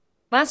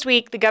Last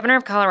week, the governor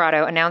of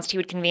Colorado announced he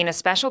would convene a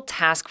special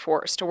task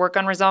force to work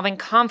on resolving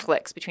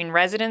conflicts between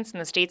residents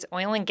and the state's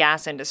oil and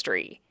gas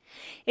industry.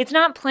 It's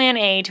not Plan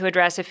A to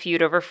address a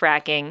feud over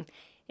fracking.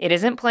 It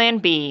isn't Plan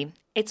B.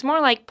 It's more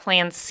like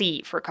Plan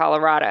C for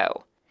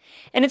Colorado.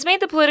 And it's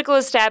made the political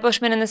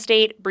establishment in the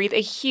state breathe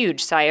a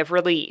huge sigh of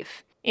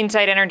relief.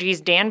 Inside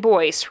Energy's Dan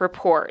Boyce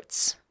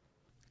reports.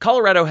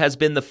 Colorado has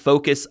been the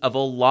focus of a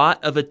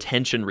lot of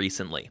attention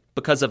recently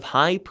because of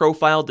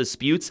high-profile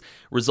disputes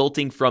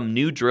resulting from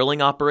new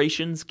drilling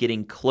operations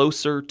getting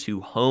closer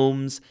to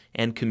homes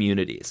and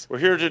communities. We're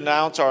here to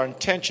announce our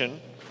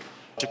intention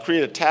to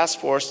create a task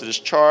force that is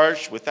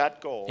charged with that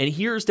goal. And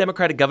here's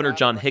Democratic Governor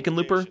John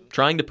Hickenlooper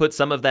trying to put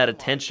some of that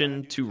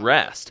attention to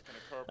rest.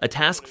 A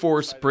task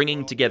force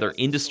bringing together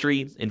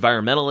industry,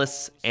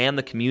 environmentalists, and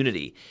the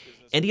community.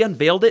 And he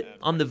unveiled it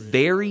on the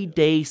very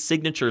day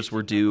signatures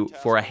were due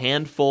for a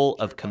handful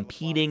of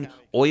competing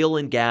oil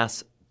and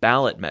gas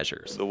ballot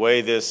measures. The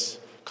way this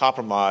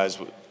compromise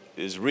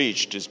is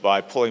reached is by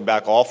pulling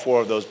back all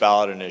four of those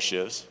ballot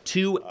initiatives.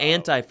 Two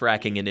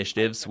anti-fracking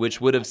initiatives, which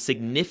would have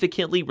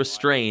significantly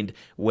restrained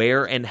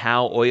where and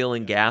how oil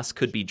and gas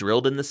could be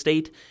drilled in the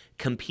state,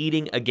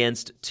 competing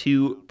against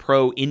two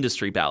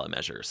pro-industry ballot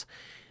measures.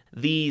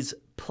 These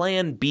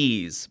Plan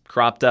Bs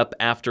cropped up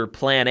after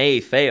Plan A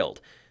failed.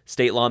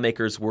 State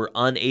lawmakers were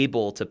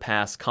unable to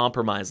pass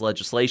compromise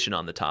legislation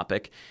on the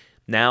topic.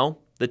 Now,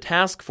 the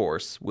task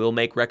force will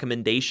make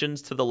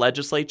recommendations to the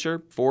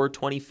legislature for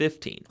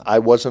 2015. I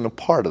wasn't a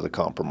part of the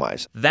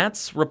compromise.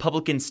 That's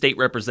Republican State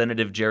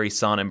Representative Jerry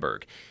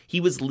Sonnenberg.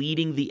 He was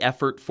leading the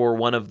effort for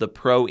one of the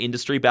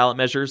pro-industry ballot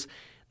measures.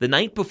 The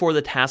night before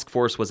the task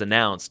force was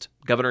announced,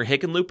 Governor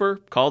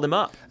Hickenlooper called him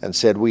up and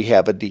said, "We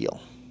have a deal."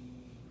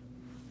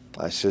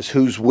 I says,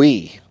 "Who's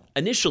we?"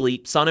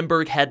 Initially,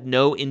 Sonnenberg had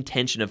no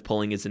intention of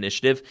pulling his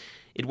initiative.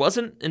 It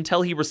wasn't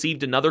until he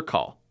received another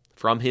call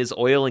from his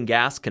oil and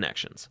gas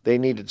connections. They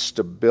needed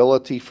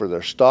stability for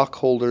their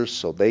stockholders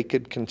so they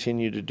could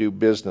continue to do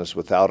business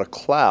without a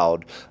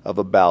cloud of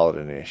a ballot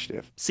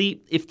initiative.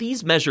 See, if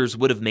these measures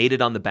would have made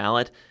it on the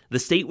ballot, the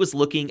state was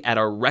looking at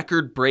a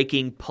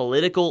record-breaking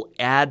political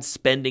ad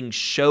spending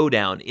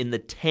showdown in the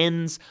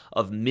tens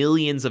of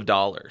millions of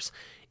dollars.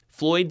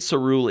 Floyd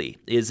Cerulli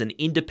is an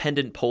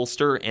independent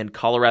pollster and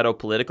Colorado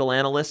political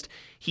analyst.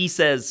 He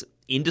says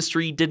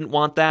industry didn't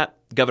want that.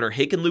 Governor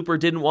Hickenlooper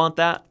didn't want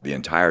that. The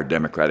entire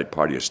Democratic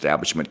Party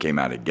establishment came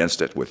out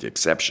against it with the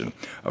exception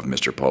of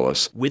Mr.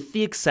 Polis. With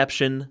the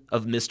exception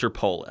of Mr.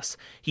 Polis.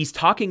 He's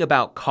talking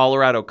about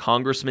Colorado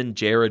Congressman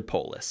Jared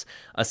Polis,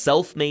 a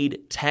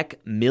self-made tech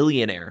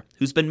millionaire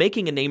who's been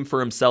making a name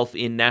for himself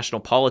in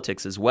national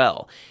politics as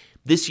well.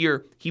 This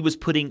year, he was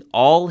putting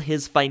all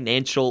his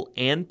financial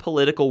and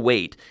political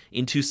weight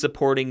into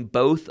supporting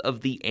both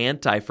of the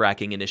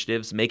anti-fracking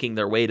initiatives making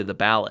their way to the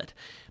ballot.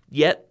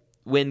 Yet,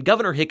 when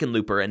Governor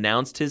Hickenlooper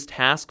announced his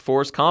task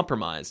force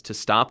compromise to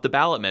stop the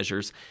ballot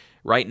measures,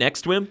 right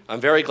next to him,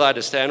 I'm very glad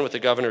to stand with the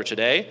governor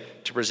today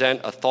to present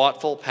a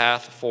thoughtful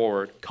path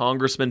forward.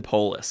 Congressman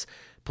Polis.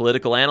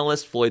 Political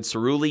analyst Floyd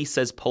Cerulli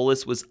says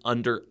Polis was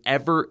under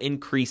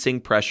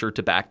ever-increasing pressure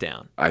to back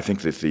down. I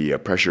think that the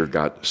pressure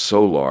got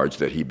so large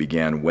that he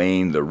began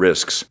weighing the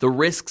risks. The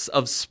risks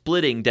of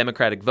splitting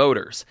Democratic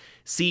voters.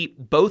 See,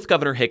 both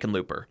Governor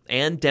Hickenlooper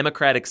and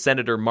Democratic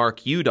Senator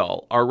Mark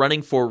Udall are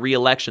running for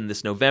re-election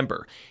this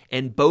November,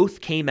 and both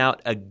came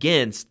out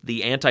against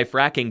the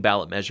anti-fracking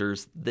ballot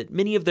measures that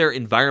many of their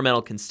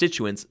environmental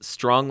constituents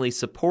strongly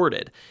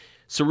supported.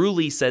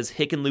 Cerulli says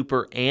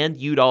Hickenlooper and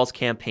Udall's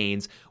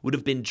campaigns would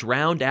have been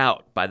drowned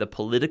out by the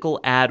political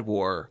ad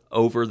war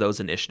over those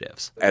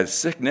initiatives. A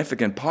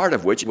significant part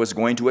of which was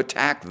going to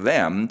attack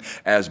them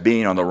as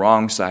being on the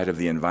wrong side of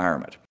the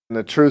environment. And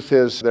the truth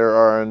is, there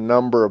are a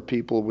number of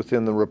people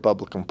within the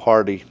Republican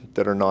Party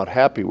that are not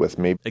happy with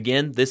me.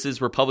 Again, this is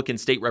Republican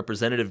State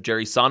Representative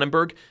Jerry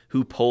Sonnenberg,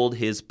 who pulled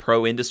his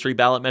pro-industry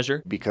ballot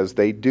measure. Because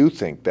they do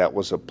think that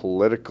was a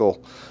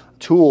political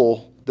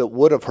tool that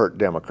would have hurt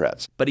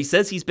Democrats. But he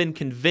says he's been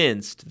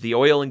convinced the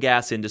oil and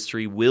gas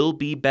industry will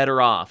be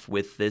better off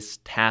with this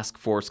task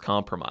force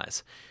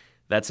compromise.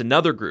 That's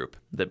another group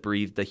that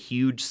breathed a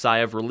huge sigh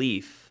of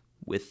relief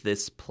with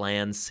this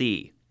Plan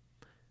C.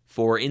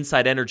 For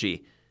Inside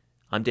Energy,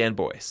 I'm Dan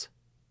Boyce.